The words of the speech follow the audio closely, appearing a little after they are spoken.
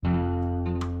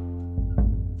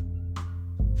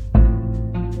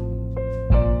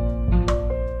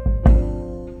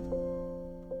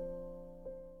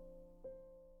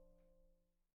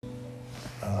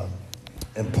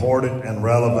important and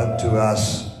relevant to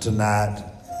us tonight.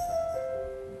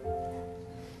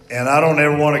 And I don't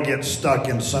ever want to get stuck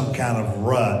in some kind of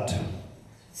rut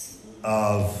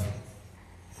of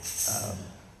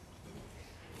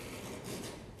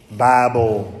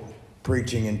Bible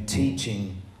preaching and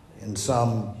teaching in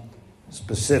some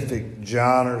specific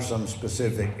genre, some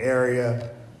specific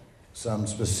area, some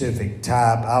specific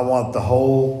type. I want the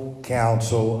whole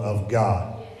counsel of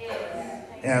God.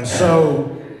 And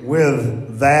so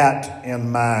with that in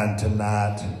mind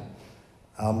tonight,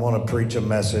 I'm going to preach a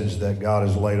message that God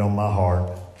has laid on my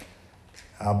heart.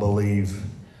 I believe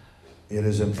it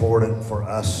is important for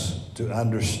us to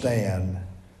understand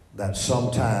that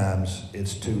sometimes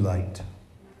it's too late.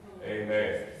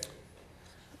 Amen.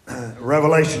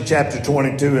 Revelation chapter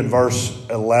 22 and verse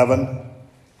 11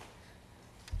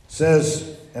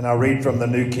 says, and I read from the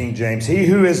New King James, "He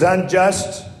who is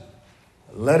unjust,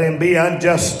 let him be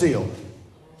unjust still.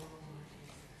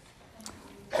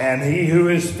 And he who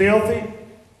is filthy,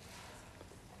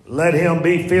 let him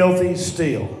be filthy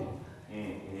still.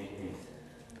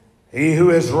 He who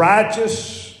is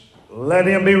righteous, let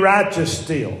him be righteous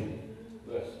still.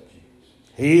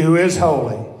 He who is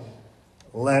holy,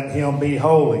 let him be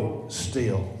holy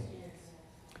still.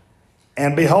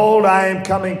 And behold, I am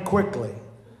coming quickly,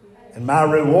 and my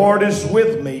reward is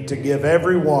with me to give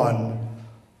everyone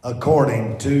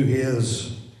according to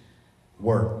his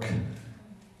work."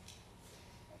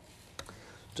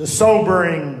 It's a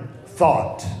sobering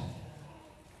thought.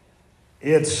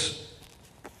 It's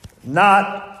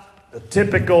not a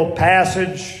typical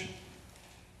passage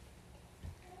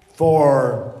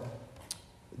for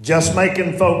just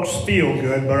making folks feel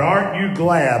good, but aren't you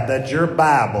glad that your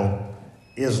Bible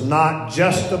is not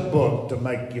just a book to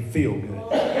make you feel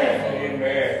good?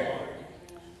 Amen.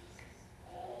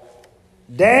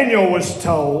 Daniel was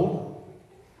told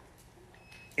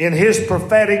in his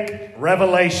prophetic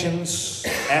revelations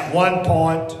at one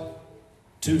point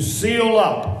to seal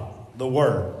up the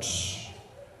words.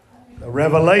 The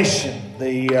revelation,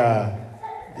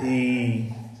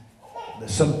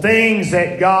 some things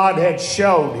that God had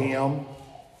showed him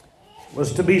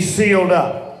was to be sealed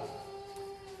up.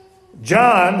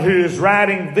 John, who is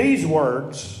writing these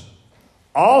words,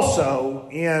 also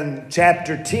in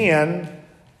chapter 10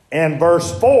 and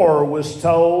verse 4 was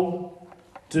told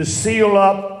to seal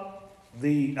up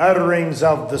the utterings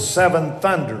of the seven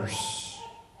thunders.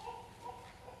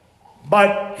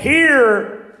 But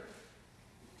here,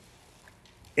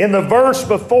 in the verse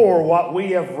before what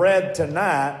we have read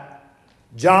tonight,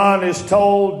 John is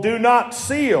told, do not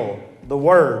seal the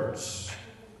words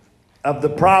of the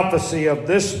prophecy of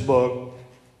this book,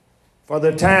 for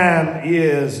the time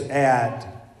is at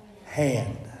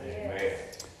hand. Amen.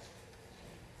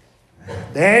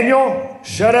 Daniel,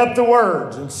 shut up the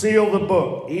words and seal the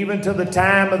book, even to the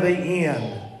time of the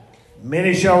end.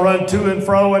 Many shall run to and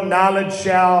fro, and knowledge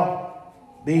shall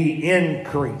be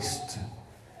increased.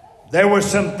 There were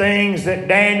some things that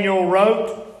Daniel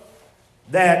wrote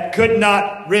that could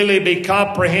not really be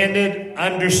comprehended,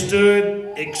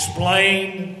 understood,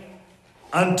 explained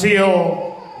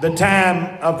until the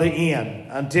time of the end,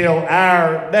 until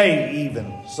our day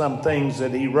even, some things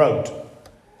that he wrote.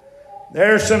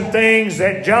 There are some things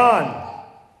that John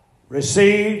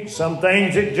received, some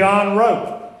things that John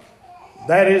wrote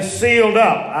that is sealed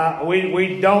up.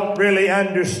 We don't really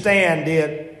understand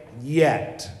it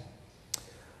yet.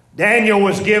 Daniel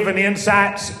was given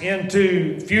insights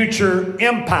into future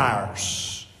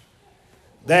empires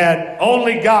that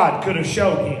only God could have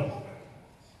showed him.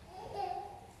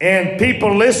 And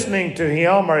people listening to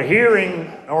him or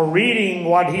hearing or reading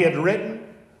what he had written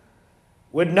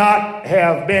would not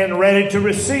have been ready to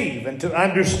receive and to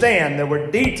understand. There were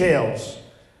details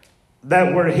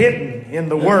that were hidden in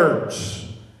the words,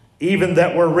 even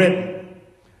that were written.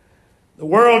 The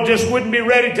world just wouldn't be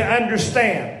ready to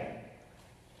understand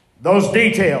those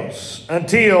details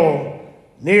until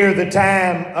near the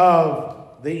time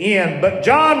of the end. But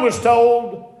John was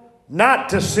told not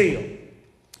to seal.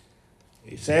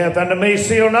 He saith unto me,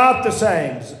 seal not the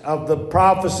sayings of the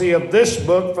prophecy of this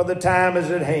book, for the time is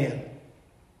at hand.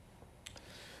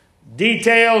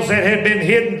 Details that had been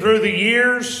hidden through the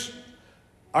years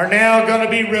are now going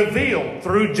to be revealed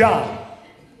through John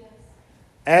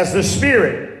as the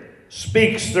Spirit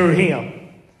speaks through him.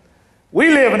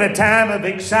 We live in a time of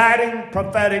exciting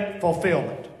prophetic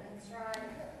fulfillment.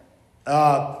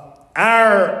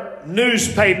 Our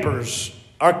newspapers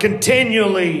are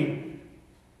continually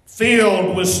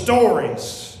filled with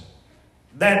stories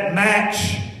that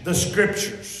match the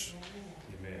Scriptures.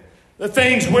 Amen. The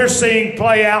things we're seeing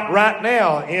play out right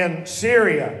now in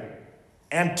Syria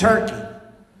and Turkey,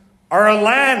 are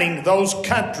aligning those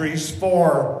countries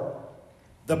for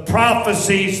the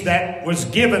prophecies that was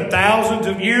given thousands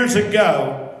of years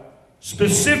ago,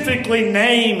 specifically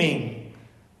naming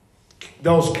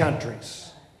those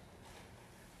countries.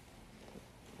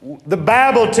 The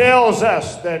Bible tells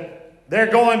us that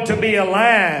they're going to be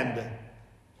aligned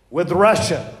with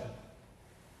Russia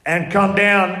and come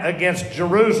down against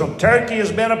Jerusalem. Turkey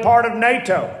has been a part of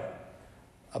NATO,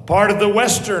 a part of the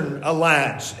Western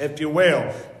Alliance, if you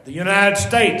will, the United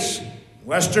States,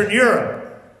 Western Europe.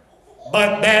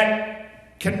 But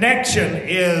that connection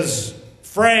is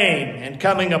fraying and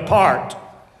coming apart.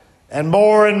 And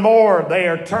more they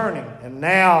are turning. And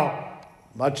now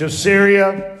much of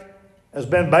Syria has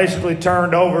been basically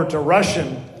turned over to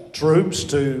Russian troops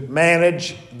to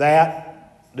manage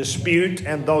that dispute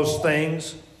and those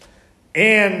things.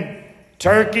 In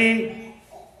Turkey,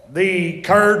 the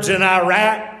Kurds in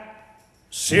Iraq,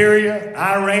 Syria,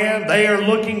 Iran, they are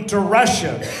looking to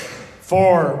Russia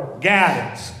for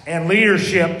guidance and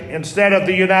leadership instead of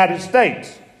the United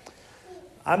States.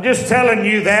 I'm just telling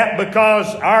you that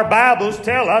because our Bibles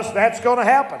tell us that's going to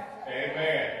happen.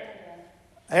 Amen.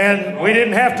 And we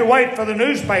didn't have to wait for the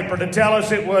newspaper to tell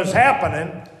us it was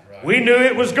happening. Right. We knew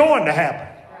it was going to happen,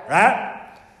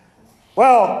 right?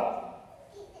 Well,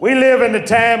 we live in a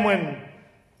time when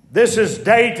this is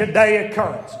day-to-day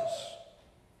occurrences.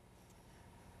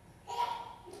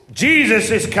 Jesus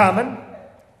is coming.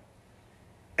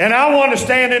 And I want to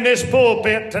stand in this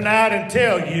pulpit tonight and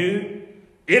tell you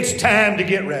it's time to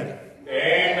get ready.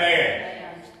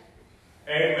 Amen.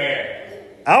 Amen.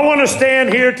 I want to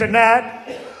stand here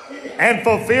tonight and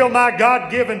fulfill my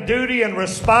God-given duty and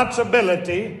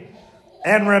responsibility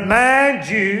and remind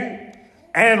you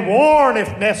and warn,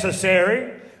 if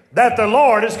necessary, that the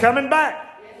Lord is coming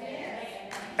back.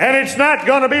 And it's not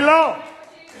going to be long.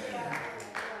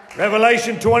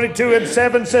 Revelation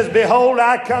 22:7 says, "Behold,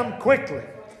 I come quickly.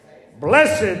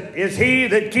 Blessed is he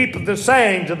that keepeth the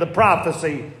sayings of the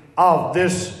prophecy of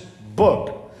this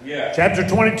book." Yeah. Chapter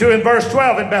 22 and verse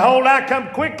 12, "And behold, I come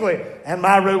quickly, and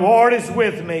my reward is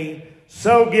with me.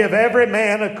 So give every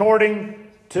man according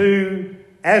to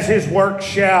as his work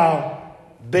shall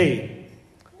be."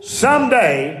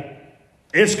 Someday,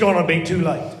 it's going to be too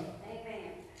late.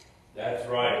 That's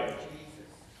right.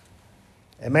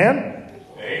 Amen?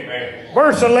 Amen.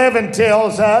 Verse 11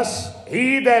 tells us,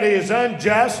 "He that is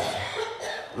unjust,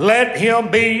 let him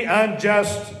be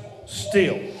unjust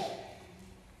still."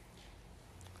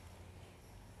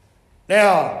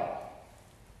 Now,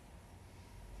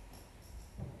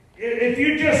 if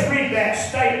you just read that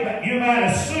statement, you might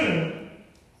assume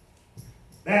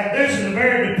that this is a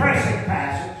very depressing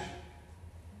passage,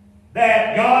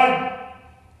 that God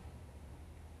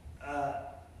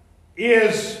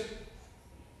is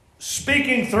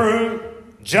speaking through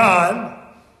John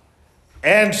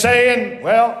and saying,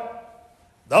 well,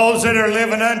 those that are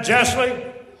living unjustly,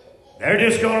 they're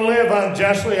just going to live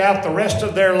unjustly out the rest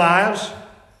of their lives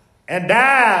and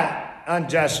die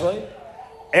unjustly,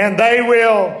 and they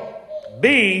will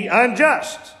be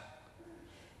unjust.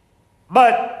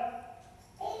 But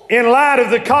in light of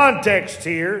the context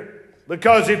here,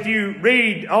 because if you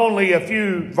read only a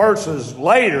few verses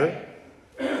later,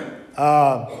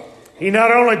 he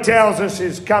not only tells us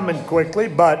he's coming quickly,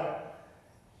 but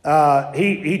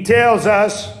he tells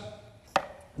us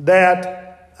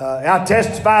that I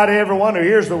testify to everyone who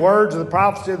hears the words of the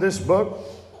prophecy of this book.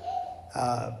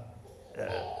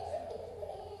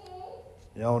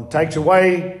 Takes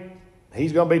away,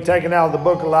 he's going to be taken out of the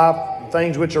book of life,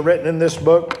 things which are written in this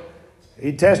book.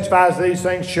 He testifies to these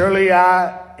things. "Surely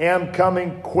I am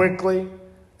coming quickly."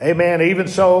 Amen. "Even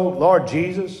so, Lord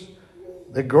Jesus,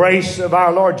 the grace of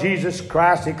our Lord Jesus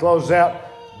Christ," he closes out,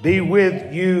 "be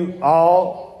with you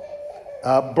all.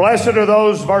 Blessed are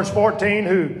those," verse 14,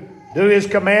 "who do his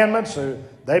commandments, so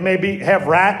they may have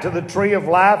right to the tree of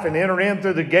life and enter in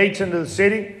through the gates into the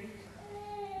city."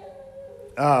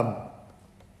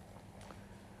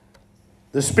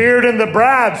 The Spirit and the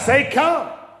bride say, "Come."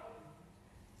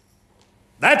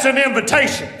 That's an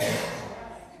invitation.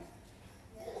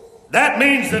 That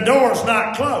means the door's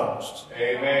not closed.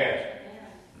 Amen.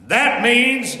 That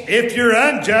means if you're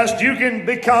unjust, you can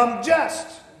become just.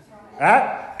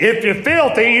 Right? If you're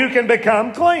filthy, you can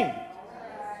become clean.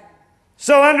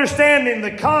 So understanding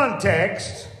the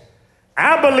context,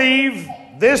 I believe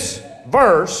this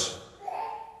verse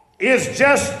is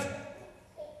just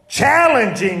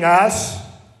challenging us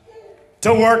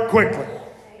to work quickly.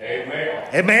 Amen.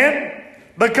 Amen?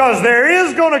 Because there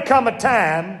is going to come a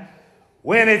time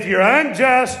when if you're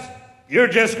unjust, you're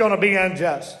just going to be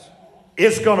unjust.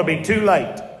 It's going to be too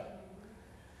late.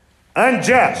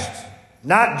 Unjust,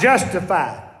 not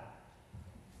justified.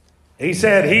 He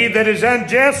said, he that is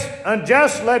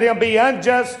unjust, let him be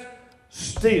unjust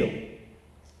still.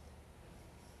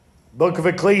 Book of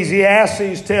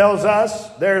Ecclesiastes tells us,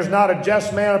 there is not a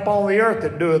just man upon the earth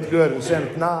that doeth good and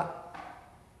sinneth not.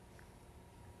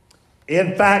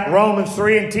 In fact, Romans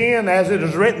 3:10, as it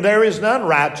is written, there is none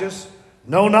righteous,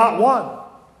 no, not one.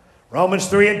 Romans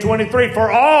 3:23,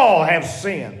 for all have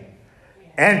sinned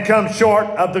and come short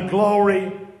of the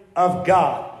glory of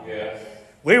God. Yes.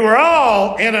 We were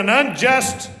all in an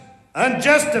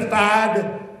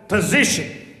unjustified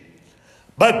position.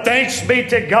 But thanks be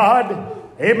to God,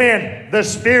 amen, the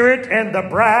Spirit and the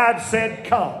bride said,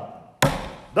 come.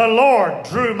 The Lord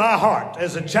drew my heart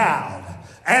as a child.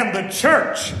 And the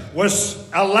church was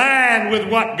aligned with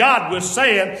what God was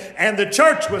saying. And the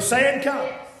church was saying, come.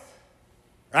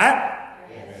 Right?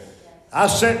 I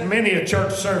sat in many a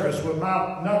church service with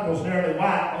my knuckles nearly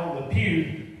white on the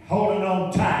pew, holding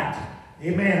on tight.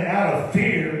 Amen. Out of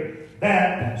fear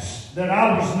that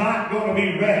I was not going to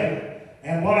be ready.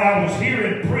 And what I was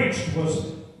hearing preached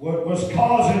was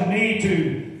causing me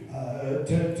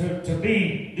to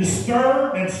be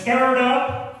disturbed and stirred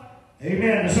up.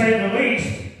 Amen, to say the least,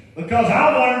 because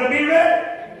I wanted to be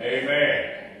ready.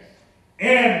 Amen.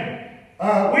 And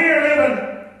we are living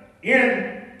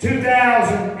in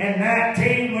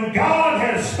 2019 when God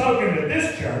has spoken to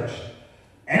this church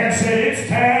and said it's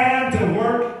time to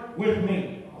work with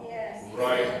me. Yes.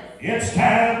 Right. It's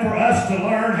time for us to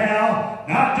learn how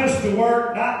not just to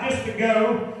work, not just to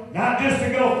go, not just to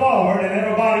go forward and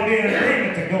everybody be in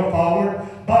agreement to go forward,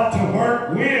 but to work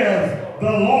with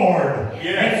the Lord.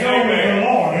 Yes, and go with the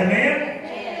Lord. Amen?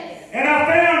 Yes. And I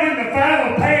found in the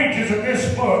final pages of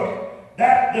this book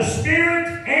that the Spirit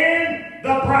and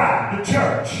the bride, the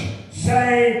church,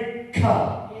 say,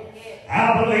 come.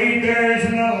 I believe there is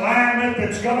an alignment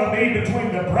that's going to be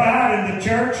between the bride and the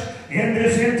church in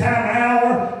this end time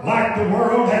hour like the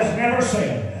world has never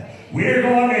seen. We're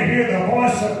going to hear the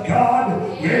voice of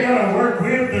God. We're going to work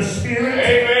with the Spirit.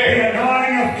 Amen. The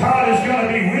anointing of God is going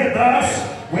to be with us.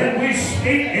 When we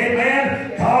speak,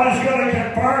 amen, God is going to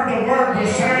confirm the word with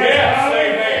signs. Yes,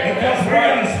 amen. Because we're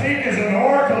going to speak as an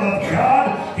oracle of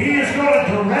God. He is going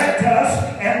to direct us.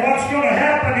 And what's going to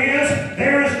happen is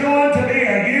there is going to be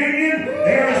a union.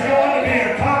 There is going to be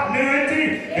a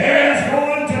continuity. There is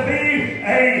going to be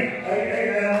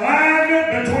an alignment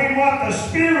between what the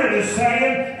Spirit is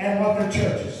saying and what the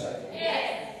church is saying.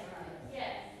 Yes.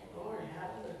 Yes. Lord,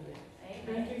 hallelujah.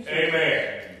 Amen. Amen.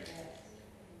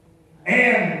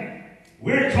 And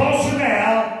we're closer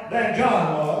now than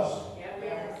John was.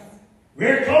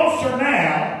 We're closer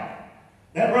now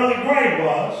than Brother Gray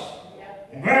was.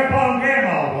 And Grandpa and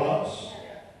Grandma was.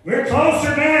 We're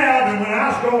closer now than when I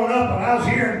was growing up and I was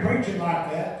hearing preaching like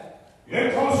that.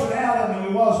 We're closer now than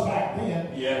we was back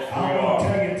then. Yes, we I want are. to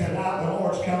tell you tonight the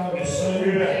Lord's coming as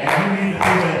soon and we need to be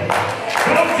ready.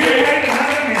 Don't you wait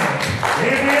another minute.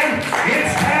 Amen.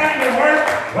 It's time to work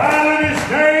while it is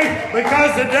day,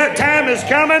 because the time is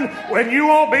coming when you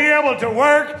won't be able to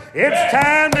work. It's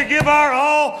time to give our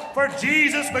all for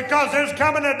Jesus, because there's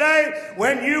coming a day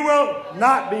when you will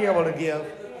not be able to give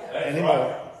anymore.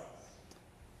 Right.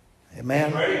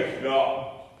 Amen. Praise God.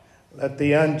 Let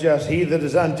the unjust, he that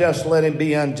is unjust, let him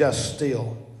be unjust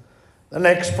still. The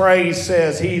next phrase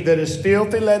says, he that is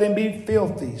filthy, let him be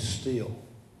filthy still.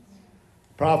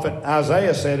 Prophet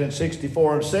Isaiah said in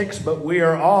 64:6, but we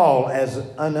are all as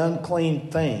an unclean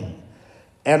thing,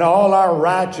 and all our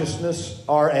righteousness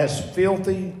are as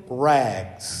filthy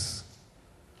rags.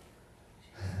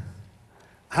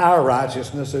 Our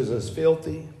righteousness is as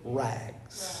filthy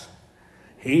rags.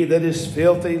 He that is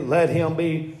filthy, let him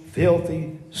be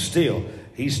filthy still.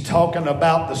 He's talking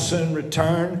about the soon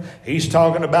return. He's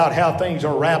talking about how things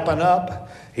are wrapping up.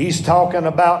 He's talking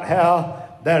about how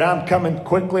that I'm coming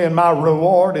quickly and my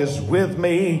reward is with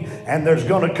me. And there's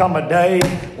going to come a day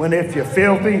when if you're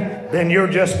filthy, then you're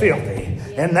just filthy.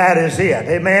 And that is it.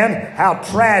 Amen. How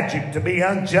tragic to be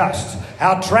unjust.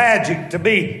 How tragic to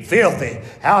be filthy.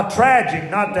 How tragic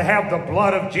not to have the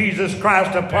blood of Jesus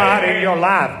Christ applied in your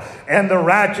life and the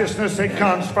righteousness that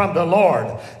comes from the Lord.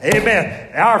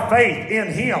 Amen. Our faith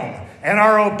in Him and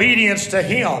our obedience to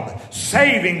Him,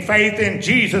 saving faith in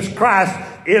Jesus Christ,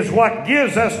 is what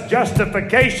gives us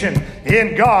justification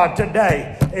in God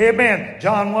today. Amen.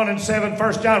 John 1:7,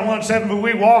 1 John 1:7, but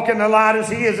we walk in the light as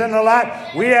He is in the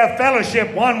light. We have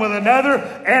fellowship one with another,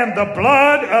 and the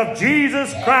blood of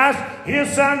Jesus Christ,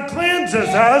 His Son, cleanses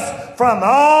us from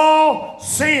all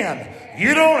sin.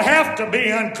 You don't have to be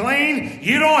unclean.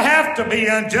 You don't have to be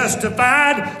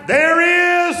unjustified.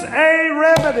 There is a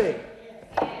remedy.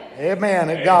 Amen.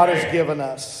 That God has given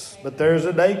us. But there's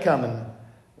a day coming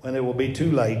when it will be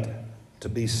too late. to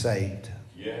be saved.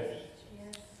 Yes.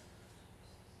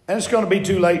 And it's going to be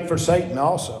too late for Satan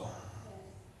also.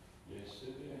 Yes, it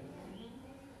is.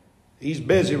 He's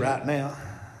busy right now.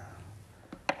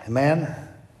 Amen.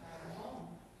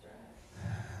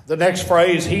 The next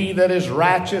phrase, he that is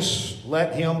righteous,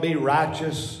 let him be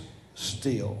righteous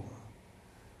still.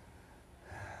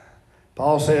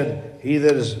 Paul said, he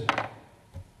that is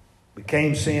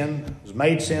became sin, was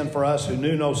made sin for us who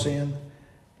knew no sin,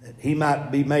 that we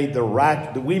might be made the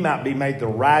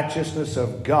righteousness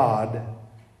of God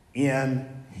in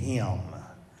him.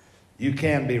 You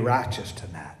can be righteous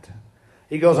tonight.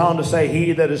 He goes on to say,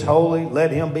 he that is holy,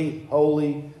 let him be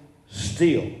holy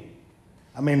still.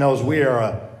 I mean, those we are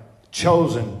a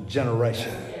chosen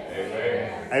generation,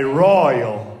 a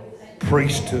royal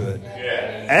priesthood,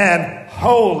 and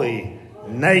holy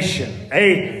nation,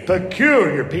 a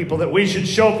peculiar people, that we should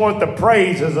show forth the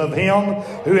praises of him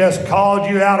who has called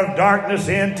you out of darkness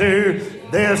into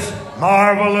this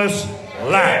marvelous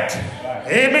light.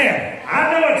 Amen.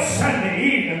 I know it's Sunday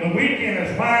evening. The weekend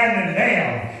is winding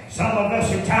down. Some of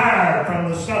us are tired from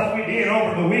the stuff we did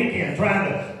over the weekend,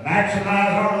 trying to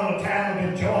maximize our little time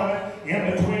of enjoyment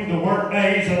in between the work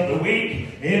days of the week.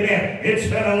 Amen. It's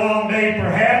been a long day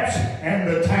perhaps, and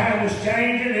the time is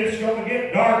changing. It's going to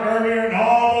get dark earlier and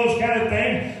all those kind of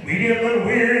things. We get a little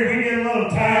weary, we get a little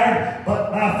tired,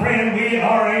 but my friend, we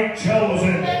are a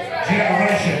chosen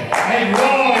generation, a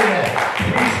royal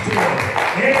priesthood.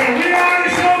 Amen. We are to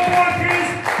show forth his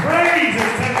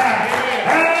praises tonight.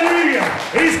 Hallelujah.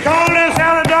 He's called us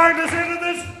out of darkness into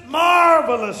this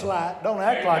marvelous light. Don't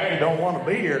act like you don't want to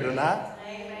be here tonight.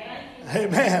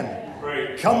 Amen.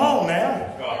 Come on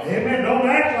now. Amen. Don't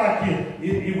act like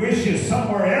you wish you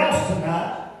somewhere else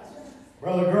tonight.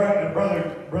 Brother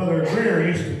Greer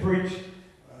used to preach.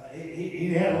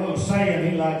 He had a little saying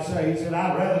he liked to say. He said,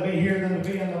 I'd rather be here than to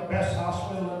be in the best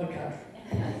hospital in the country.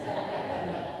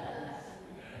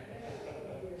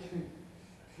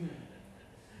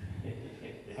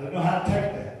 I don't know how to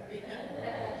take that.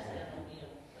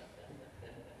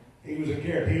 He was a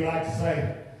character. He liked to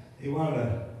say he wanted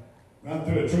to run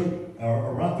through a troop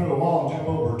or run through a wall and jump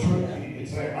over a troop. He'd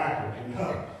say it backwards, you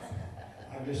know.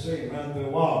 I just see him run through a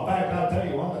wall. In fact, I'll tell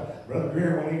you one thing. Brother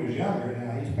Greer, when he was younger,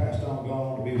 now he's passed on, gone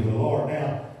on to be with the Lord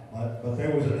now. But he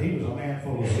was a man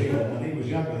full of zeal. When he was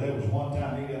younger, there was one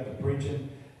time he got to preaching,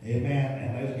 amen,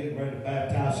 and they was getting ready to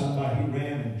baptize somebody. He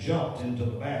ran and jumped into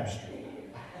the baptistry.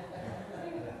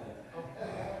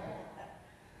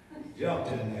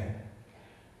 Jumped in there.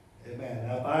 Amen.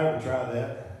 Now, if I ever try that,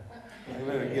 I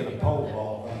better get a pole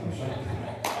ball or something.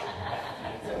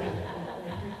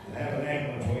 And have an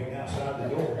ambulance waiting outside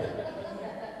the door.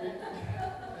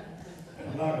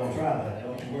 I'm not going to try that,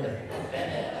 don't you worry.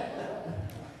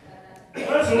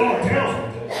 That's the Lord tells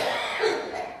me to.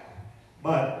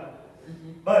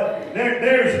 But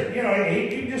there's, you know,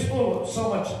 he just full of so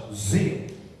much zeal.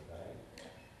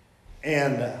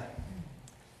 And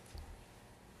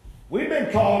we've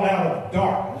been called out of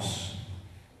darkness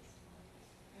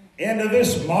into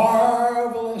this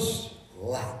marvelous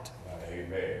light.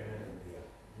 Amen.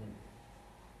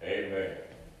 Amen.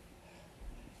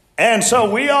 And so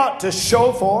we ought to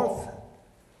show forth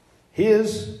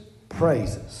his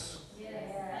praises. Yes,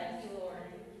 thank you, Lord.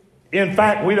 In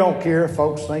fact, we don't care if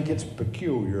folks think it's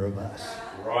peculiar of us.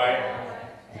 Right.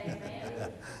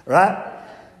 Right?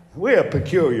 We're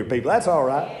peculiar people. That's all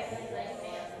right.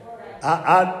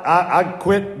 I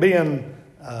quit being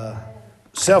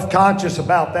self-conscious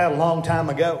about that a long time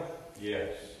ago.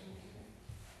 Yes.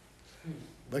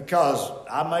 Because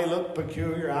I may look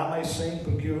peculiar, I may seem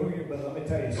peculiar, but let me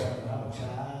tell you something. I'm a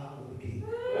child of the King.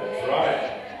 That's right.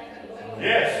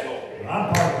 Yes, Lord.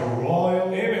 I'm part of the royal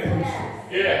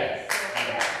priesthood. Yes.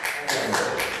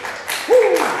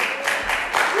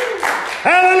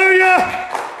 Hallelujah!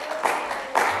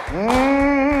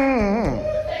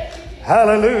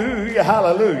 Hallelujah,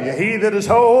 hallelujah. He that is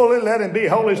holy, let him be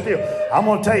holy still. I'm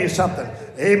going to tell you something.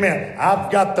 Amen. I've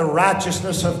got the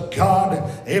righteousness of God.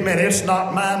 Amen. It's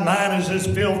not mine. Mine is this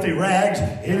filthy rags.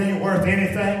 It ain't worth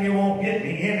anything. You won't get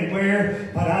me anywhere.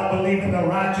 But I believe in the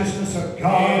righteousness of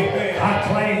God. Amen. I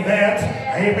claim that.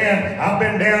 Amen. I've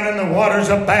been down in the waters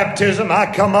of baptism.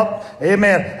 I come up.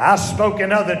 Amen. I spoke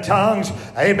in other tongues.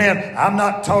 Amen. I'm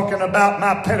not talking about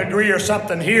my pedigree or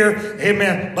something here.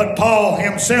 Amen. But Paul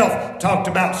himself talked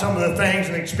about some of the things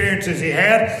and experiences he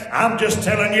had. I'm just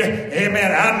telling you.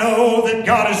 Amen. I know that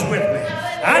God is with me.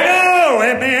 I know,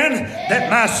 amen,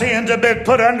 that my sins have been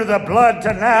put under the blood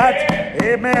tonight.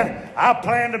 Amen. I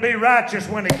plan to be righteous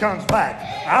when he comes back.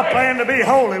 I plan to be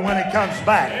holy when he comes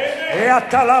back.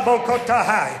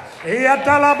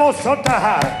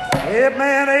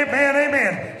 Amen, amen,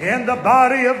 amen. In the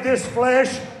body of this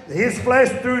flesh, his flesh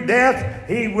through death,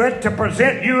 he went to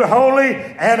present you holy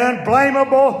and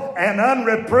unblameable and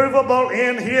unreprovable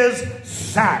in his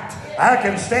sight. I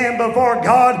can stand before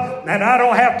God and I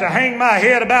don't have to hang my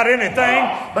head about anything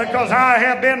because I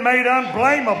have been made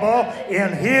unblameable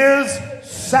in his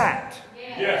sight.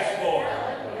 Yes, Lord.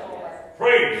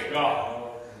 Praise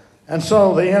God. And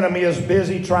so the enemy is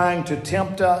busy trying to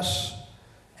tempt us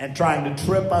and trying to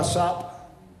trip us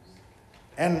up.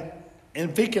 And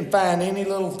if he can find any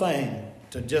little thing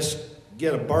to just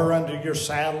get a burr under your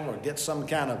saddle or get some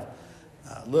kind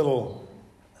of little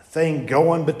thing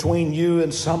going between you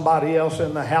and somebody else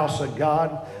in the house of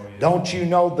God, don't you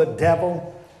know the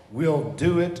devil will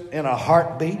do it in a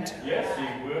heartbeat? Yes,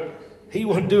 he will. He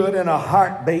will do it in a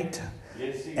heartbeat.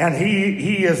 Yes, he And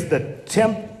he is the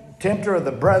tempter of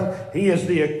the brethren. He is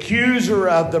the accuser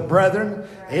of the brethren.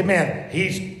 Amen.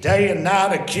 He's day and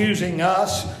night accusing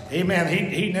us. Amen.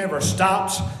 He never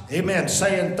stops. Amen.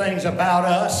 Saying things about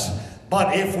us.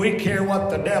 But if we care what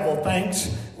the devil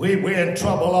thinks, we're in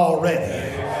trouble already.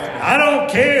 I don't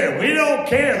care. We don't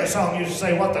care. The song used to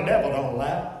say, what the devil don't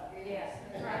allow.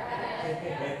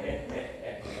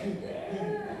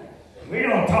 We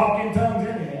don't talk in tongues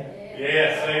anyhow.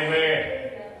 Yes, amen.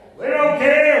 We don't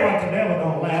care what the devil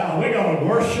don't allow. We're going to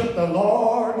worship the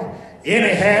Lord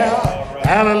anyhow.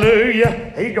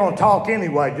 Hallelujah. He's going to talk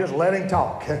anyway. Just let him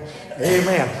talk.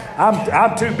 Amen.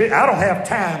 I'm too big. I don't have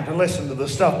time to listen to the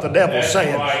stuff the devil's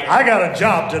saying. Right. I got a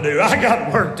job to do. I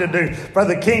got work to do for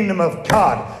the kingdom of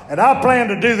God. And I plan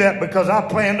to do that because I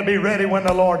plan to be ready when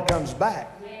the Lord comes back.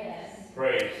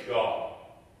 Praise God.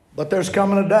 But there's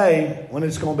coming a day when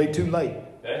it's going to be too late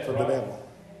That's for right. the devil.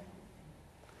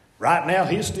 Right now,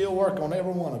 he's still working on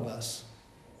every one of us.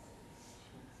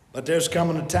 But there's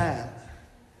coming a time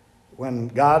when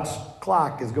God's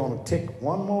clock is going to tick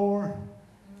one more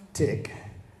tick.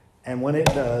 And when it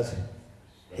does,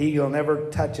 he'll never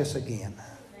touch us again.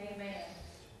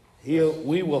 Amen.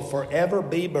 We will forever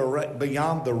be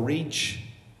beyond the reach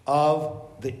of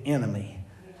the enemy.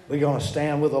 We're going to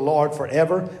stand with the Lord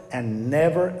forever and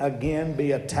never again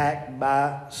be attacked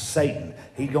by Satan.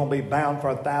 He's going to be bound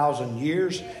for 1,000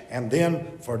 years, and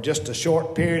then for just a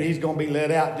short period, he's going to be let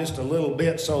out just a little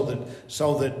bit so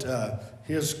that the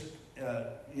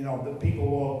people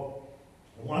will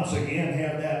once again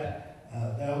have that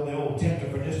the old tempter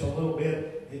for just a little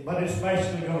bit. But it's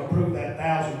basically going to prove that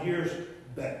 1,000 years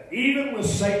that even with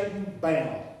Satan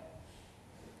bound,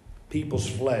 people's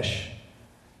flesh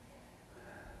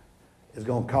is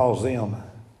going to cause them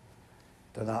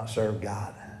to not serve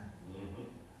God.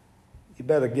 You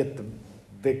better get the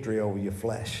victory over your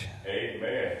flesh.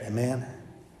 Amen. Amen.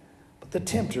 But the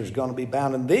tempter is going to be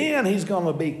bound, and then he's going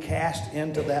to be cast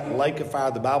into that lake of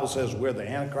fire. The Bible says where the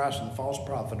Antichrist and the false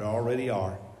prophet already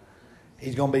are.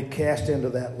 He's going to be cast into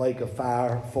that lake of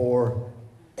fire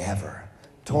forever.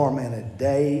 Tormented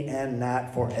day and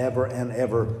night forever and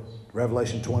ever.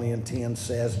 Revelation 20:10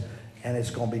 says, and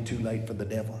it's going to be too late for the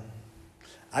devil.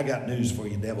 I got news for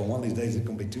you, devil. One of these days it's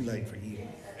going to be too late for you.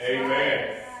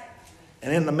 Amen.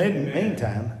 And in the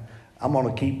meantime, I'm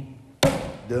going to keep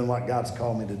doing what God's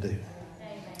called me to do.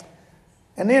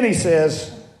 And then he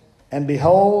says, and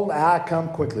behold, I come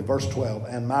quickly. Verse 12,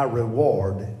 and my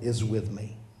reward is with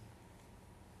me.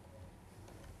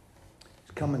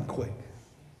 He's coming quick.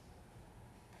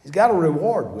 He's got a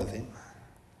reward with him.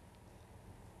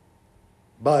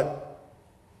 But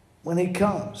when he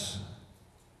comes,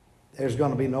 there's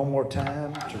going to be no more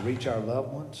time to reach our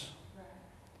loved ones.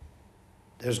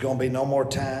 There's going to be no more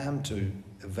time to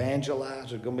evangelize.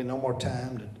 There's going to be no more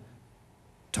time to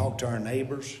talk to our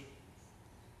neighbors.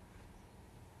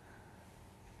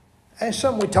 And it's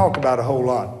something we talk about a whole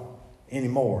lot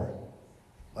anymore.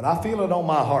 But I feel it on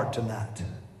my heart tonight.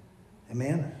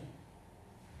 Amen?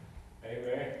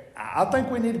 Amen. I think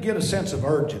we need to get a sense of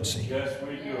urgency. Yes,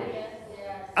 we do.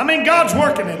 I mean, God's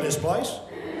working in this place.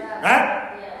 Right?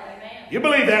 You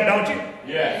believe that, don't you?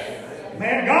 Yes.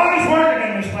 Man, God is working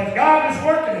in this place. God is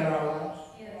working in our lives.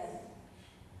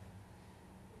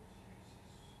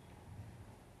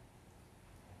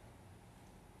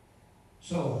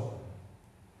 So,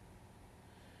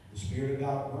 the Spirit of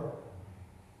God at work.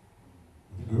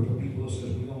 The group of people that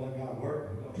says we're going to let God work,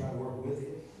 we're going to try to work with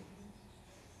Him.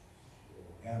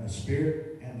 And the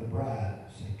Spirit and the bride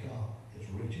say, come, it's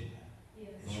reaching.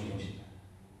 It's reaching.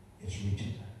 It's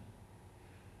reaching.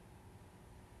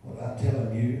 What I'm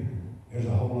telling you, there's a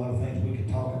whole lot of things we could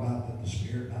talk about that the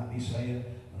Spirit might be saying,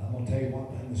 but I'm going to tell you one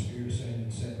thing the Spirit is saying.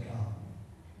 It said,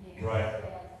 come. Right.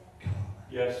 Come.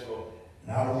 Yes, Lord.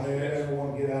 And I don't ever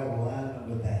want to get out of alignment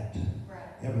with that.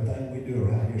 Everything we do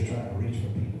around here is trying to reach for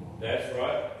people. That's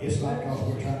right. It's not because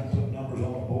we're trying to put numbers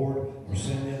on the board or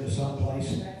send into some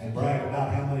place and brag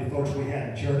about how many folks we had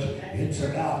in church. It's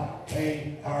about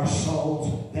they are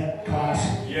souls that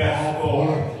Christ died for.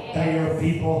 They are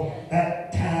people.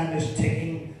 That time is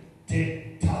ticking.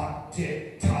 Tick tock,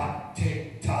 tick tock,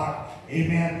 tick tock.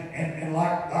 Amen. And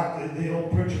like the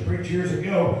old preacher preached years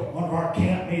ago, one of our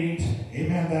camp meetings,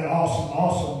 amen, that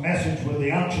awesome message with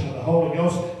the unction of the Holy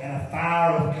Ghost and a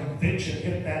fire of conviction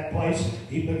hit that place.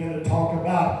 He began to talk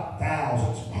about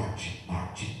thousands marching.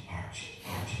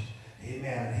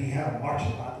 Amen. And he had them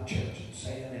marching by the church and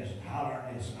saying this and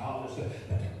hollering this and all this stuff.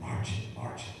 But they're marching.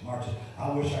 I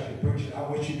wish I could preach it. I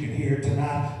wish you could hear it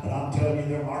tonight. But I'm telling you,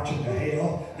 they're marching to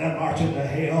hell. They're marching to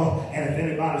hell. And if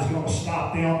anybody's going to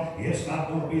stop them, it's not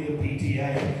going to be the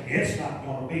PTA. It's not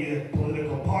going to be the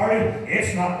political party.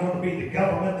 It's not going to be the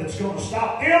government that's going to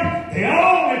stop them. The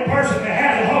only person that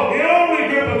has a hope, the only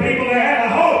group of people that have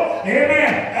a hope,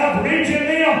 amen, of reaching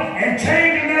them and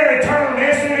changing their eternal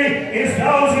destiny is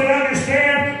those that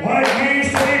understand what it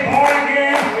means to be born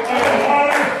again of the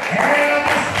water and of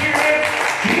the Spirit.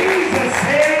 Jesus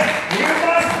said, you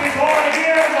must be born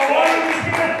again of the water and the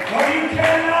Spirit, or you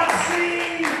cannot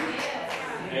see.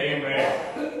 Amen.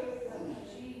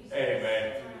 Amen.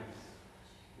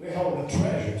 We hold a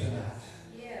treasure tonight.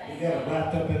 We got it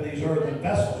wrapped up in these earthen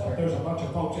vessels, but there's a bunch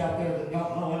of folks out there that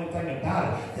don't know anything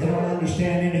about it. They don't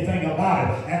understand anything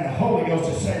about it. And the Holy Ghost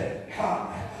has said, come.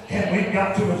 And we've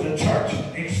got to, as a church,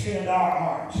 extend our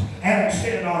arms and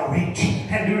extend our reach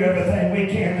and do everything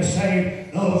we can to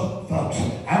save those folks.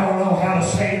 I don't know how to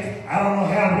say it. I don't know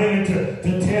how really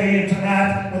to tell you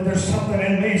tonight, but there's something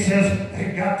in me that says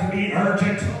they've got to be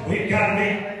urgent. We've got to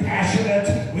be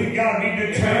passionate. We've got to be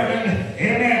determined.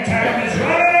 Amen. Time is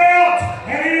running out,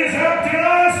 and it is up to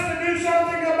us to do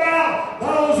something about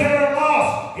those that are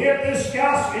lost. If this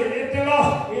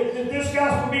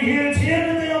gospel be here, it's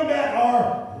him to them that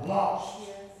are lost.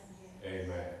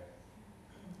 Amen.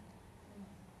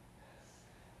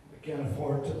 We can't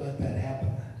afford to let that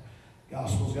happen.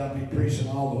 Gospel's got to be preached in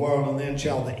all the world, and then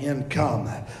shall the end come.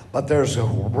 But there's a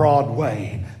broad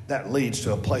way that leads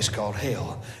to a place called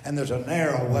hell, and there's a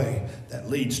narrow way that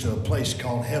leads to a place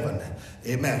called heaven.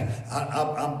 Amen.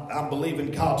 I'm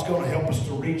believing God's going to help us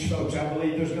to reach folks. I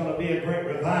believe there's going to be a great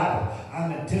revival.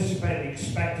 I'm anticipating,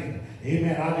 expecting.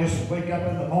 Amen. I just wake up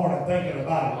in the morning thinking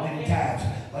about it many times.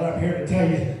 But I'm here to tell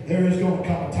you, there is going to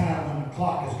come a time when the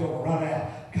clock is going to run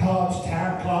out. God's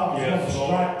time clock is going to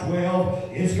strike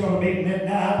 12. It's going to be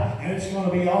midnight, and it's going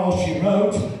to be all she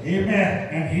wrote. Amen.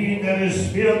 And he that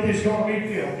is filthy is going to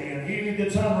be filthy, and he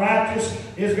that's unrighteous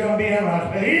is going to be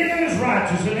unrighteous. But he that is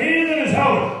righteous and he that is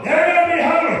holy, they're going to be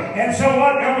holy. And so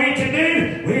what are we to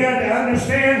do? We have to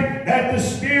understand that the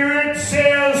Spirit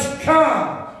says,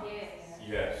 come.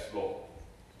 Yes, Lord.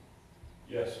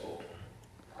 Yes, Lord.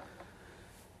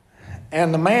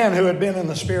 And the man who had been in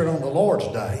the Spirit on the Lord's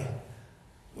day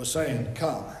was saying,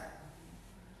 come.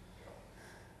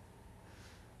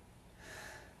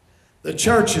 The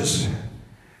churches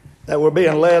that were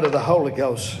being led of the Holy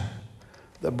Ghost,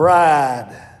 the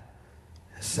bride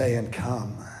is saying,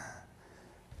 come.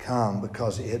 Come,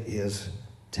 because it is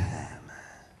time.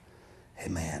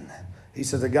 Amen. He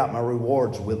says, I got my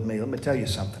rewards with me. Let me tell you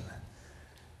something.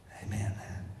 Amen.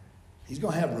 He's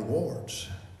going to have rewards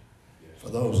for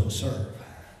those that serve.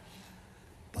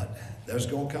 But there's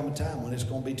going to come a time when it's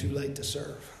going to be too late to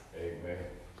serve. Amen.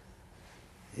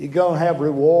 He's going to have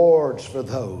rewards for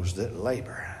those that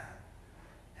labor.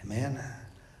 Amen.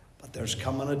 But there's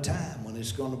coming a time when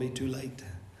it's going to be too late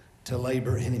to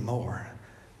labor anymore.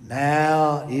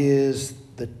 Now is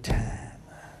the time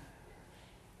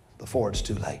before it's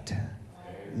too late.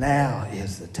 Now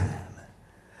is the time.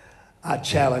 I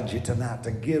challenge you tonight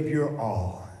to give your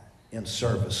all in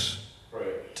service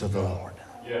to the Lord.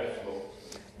 Yes, Lord.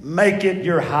 Make it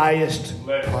your highest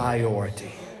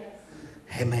priority.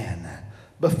 Amen.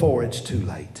 Before it's too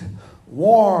late.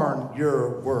 Warn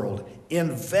your world.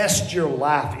 Invest your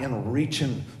life in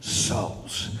reaching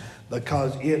souls,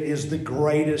 because it is the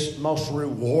greatest, most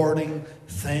rewarding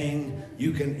thing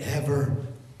you can ever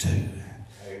do.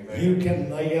 Amen. You can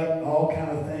lay up all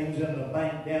kind of things in the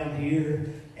bank down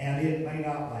here, and it may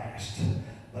not last.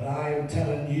 But I am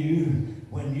telling you,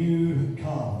 when you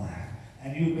come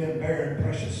and you've been bearing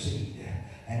precious seed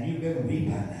and you've been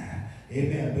reaping,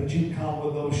 amen, but you come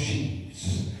with those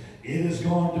sheaves, it is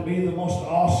going to be the most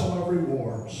awesome of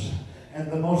rewards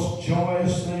and the most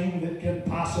joyous thing that can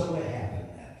possibly happen.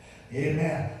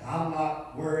 Amen. I'm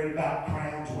not worried about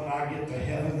crowns when I get to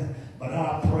heaven, but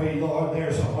I pray, Lord,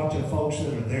 there's a bunch of folks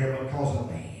that are there because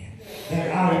of me.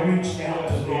 That I reached out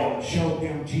to them and showed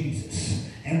them Jesus.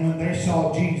 And when they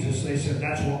saw Jesus, they said,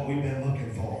 that's what we've been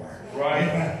looking for. Right.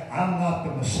 Amen. I'm not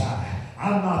the Messiah.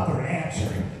 I'm not their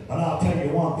answer. But I'll tell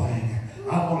you one thing.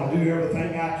 I want to do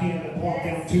everything I can to point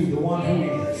them to the one who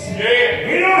is.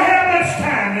 Yeah. We don't have much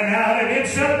time tonight.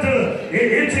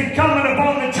 It's incumbent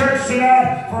upon the church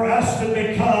tonight for us to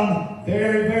become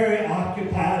very, very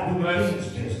occupied with the King's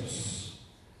business.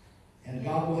 And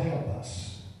God will help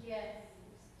us. Yes.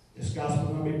 This gospel is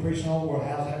going to be preached all the world.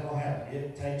 How's that going to happen?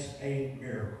 It takes a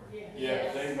miracle.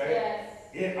 Yes. Amen. Yes.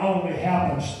 It only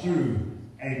happens through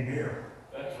a miracle.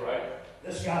 That's right.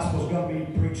 This gospel is going to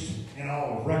be preached in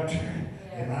all of Rector.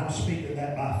 And I'm speaking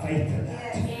that by faith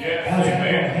tonight. Yes. How's that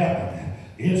going to Amen. happen?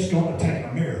 It's going to take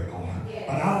a miracle.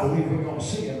 But I believe we're going to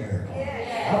see a miracle.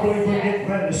 I believe we're getting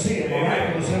ready to see a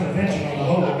miraculous intervention of the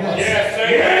Holy Ghost. Yes,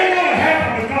 It ain't going to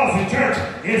happen because the church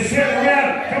is sitting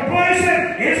around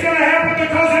complacent. It's going to happen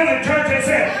because there's a church that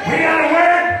said, we got to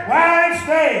work while it's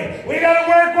day. We got to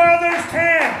work while there's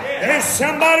time. There's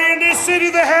somebody in this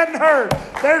city that hadn't heard.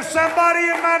 There's somebody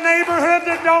in my neighborhood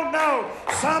that don't know.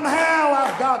 Somehow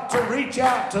I've got to reach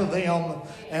out to them.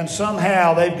 And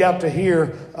somehow they've got to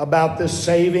hear about this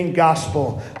saving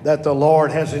gospel that the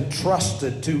Lord has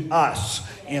entrusted to us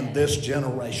in this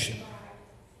generation.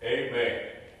 Amen.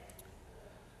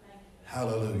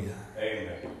 Hallelujah.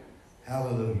 Amen.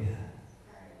 Hallelujah.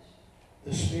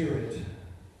 The Spirit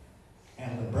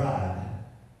and the bride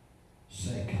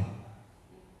say, come.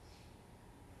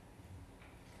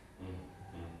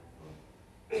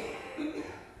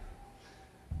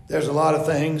 There's a lot of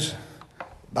things.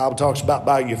 The Bible talks about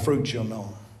by your fruits you'll know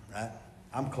them, right?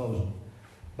 I'm closing.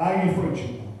 By your fruits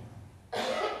you'll know them.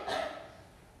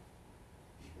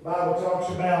 The Bible talks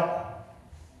about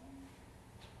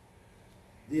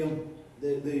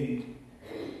the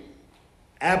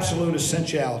absolute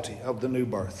essentiality of the new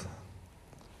birth.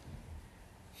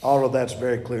 All of that's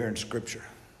very clear in Scripture.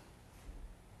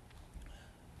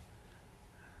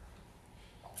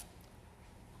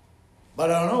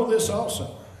 But I know this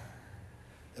also,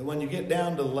 that when you get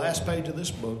down to the last page of this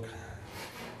book,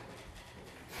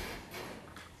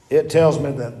 it tells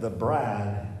me that the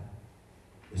bride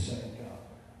is saying, come.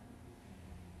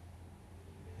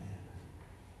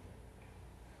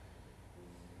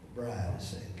 The bride is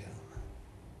saying, come.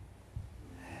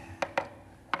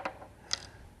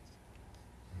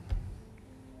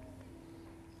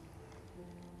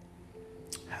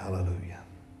 Hallelujah.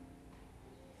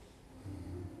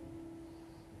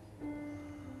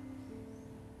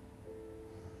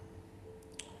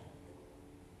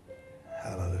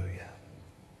 Hallelujah.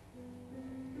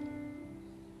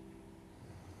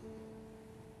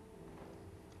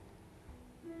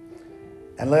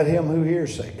 And let him who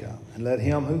hears say, come. And let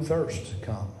him who thirsts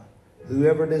come.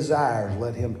 Whoever desires,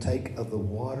 let him take of the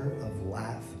water of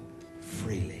life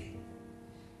freely.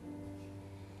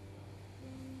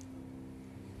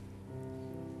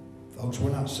 Folks,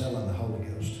 we're not selling the Holy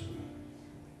Ghost.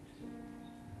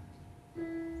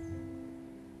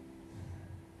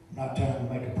 I'm not trying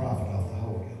to make a profit off the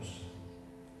Holy Ghost.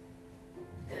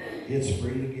 It's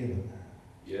freely given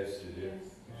Yes, it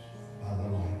is. by the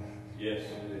Lord. Yes,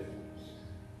 it is.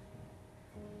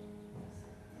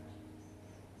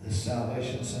 This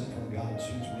salvation sent from God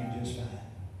suits me just fine.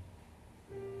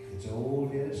 It's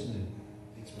old, yet it's new.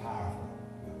 It's powerful,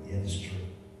 yet it's true.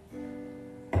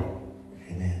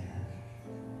 Amen.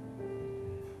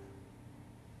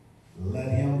 Let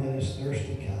him that is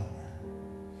thirsty come.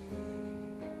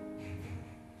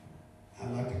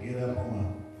 I'd like to get up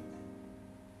on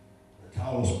the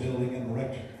tallest building in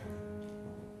Rector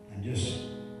and just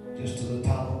to the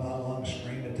top of my lungs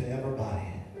scream it to everybody.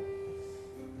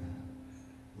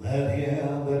 Let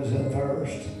him that is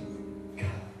athirst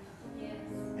come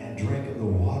and drink of the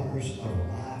waters of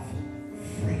life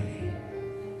freely.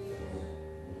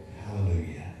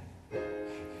 Hallelujah.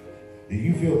 Do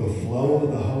you feel the flow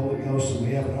of the Holy Ghost that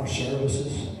we have in our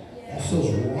services? That's those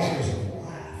waters of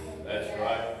life. That's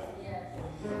right.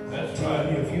 I'm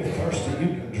telling you, if you're thirsty, you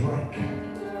can drink.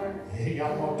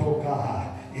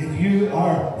 If you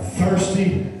are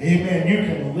thirsty, amen, you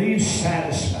can leave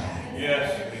satisfied.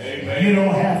 Yes. Amen. You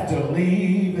don't have to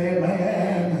leave,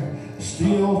 amen,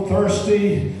 still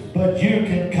thirsty, but you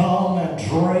can come and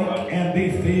drink and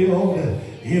be filled.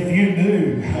 If you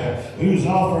knew who's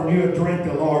offering you a drink,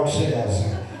 the Lord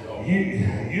says,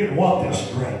 you'd want this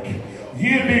drink.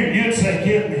 You'd say,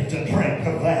 give me to drink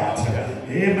of that.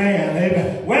 Amen.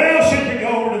 Amen. Well, should we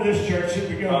go over to this church? Should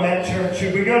we go to that church?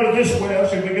 Should we go to this well?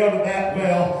 Should we go to that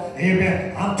well?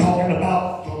 Amen. I'm talking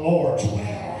about the Lord's well.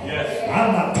 Yes.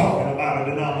 I'm not talking about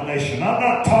a denomination. I'm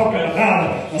not talking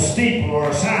about a steeple or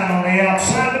a sign on the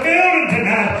outside of the building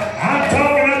tonight. I'm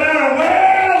talking about a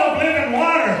well of living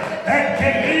water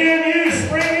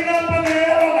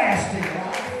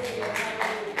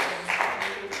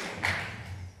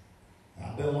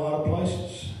been a lot of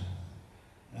places.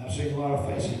 And I've seen a lot of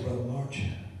faces, Brother March.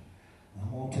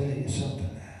 I'm going to tell you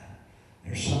something.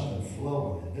 There's something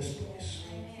flowing in this place.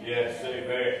 Yes,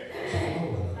 amen. It's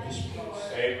flowing in this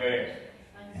place. Amen.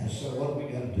 And so what we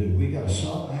got to do, we got to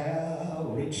somehow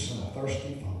reach some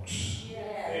thirsty folks.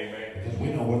 Amen. Because we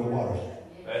know where the water's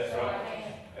at. That's right.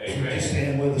 So would you Amen.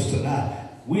 stand with us tonight?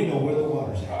 We know where the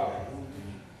water's at.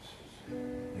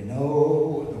 We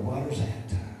know where the water's at.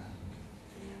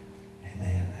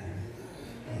 Amen.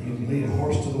 You can lead a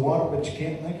horse to the water, but you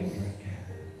can't make him drink.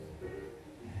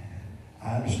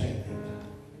 I understand that.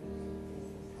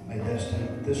 I made that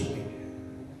statement this week.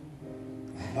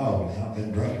 No, I've not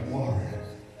been drinking water.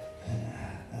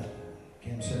 And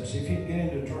Kim said, see if you can get him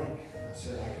to drink. I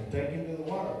said, I can take him to the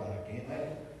water, but I can't make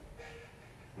him.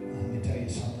 Let me tell you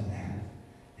something.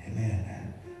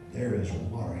 Amen. There is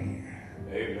water here.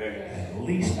 Amen. At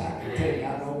least I can tell you,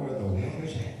 I know where the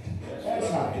water's at.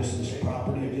 That's not just this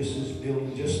property, or just this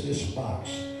building, just this box.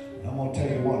 And I'm going to tell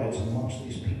you what, it's amongst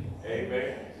these people.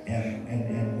 Amen.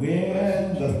 And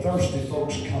when the thirsty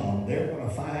folks come, they're going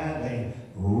to find a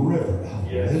river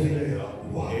of Yes, living they are.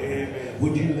 water. Amen.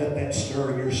 Would you let that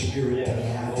stir your spirit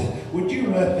Yes. tonight? Would you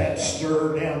let that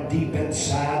stir down deep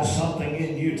inside something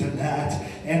in you tonight?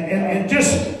 And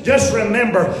just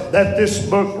remember that this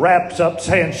book wraps up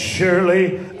saying,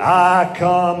 surely I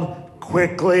come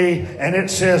quickly. And it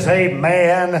says,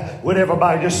 amen. Would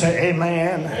everybody just say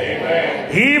amen?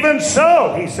 Amen. Even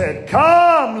so, he said,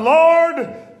 come,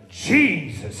 Lord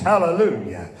Jesus.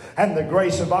 Hallelujah. And the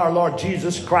grace of our Lord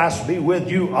Jesus Christ be with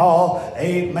you all.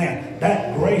 Amen.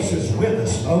 That grace is with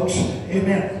us, folks.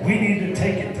 Amen. We need to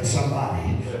take it to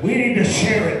somebody. We need to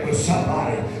share it with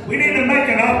somebody. We need to make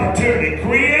an opportunity.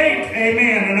 Create,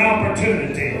 amen, an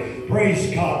opportunity.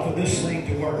 Praise God for this thing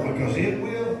to work, because it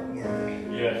will work.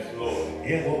 Yes, Lord.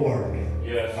 It will work.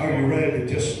 Yes. Are you ready to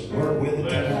just work with it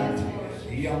tonight?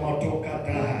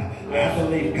 I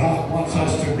believe God wants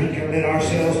us to recommit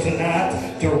ourselves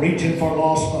tonight to reaching for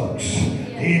lost folks.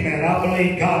 Amen. I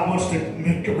believe God wants us to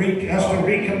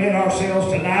recommit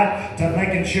ourselves tonight to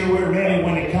making sure we're ready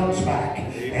when He comes back.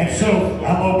 And so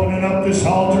I'm opening up this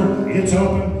altar. It's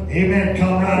open. Amen.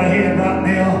 Come right ahead right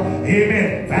now.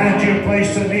 Amen. Find you a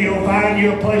place to kneel. Find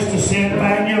you a place to sit.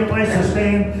 Find you a place to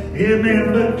stand.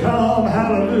 Amen. But come.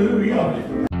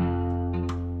 Hallelujah.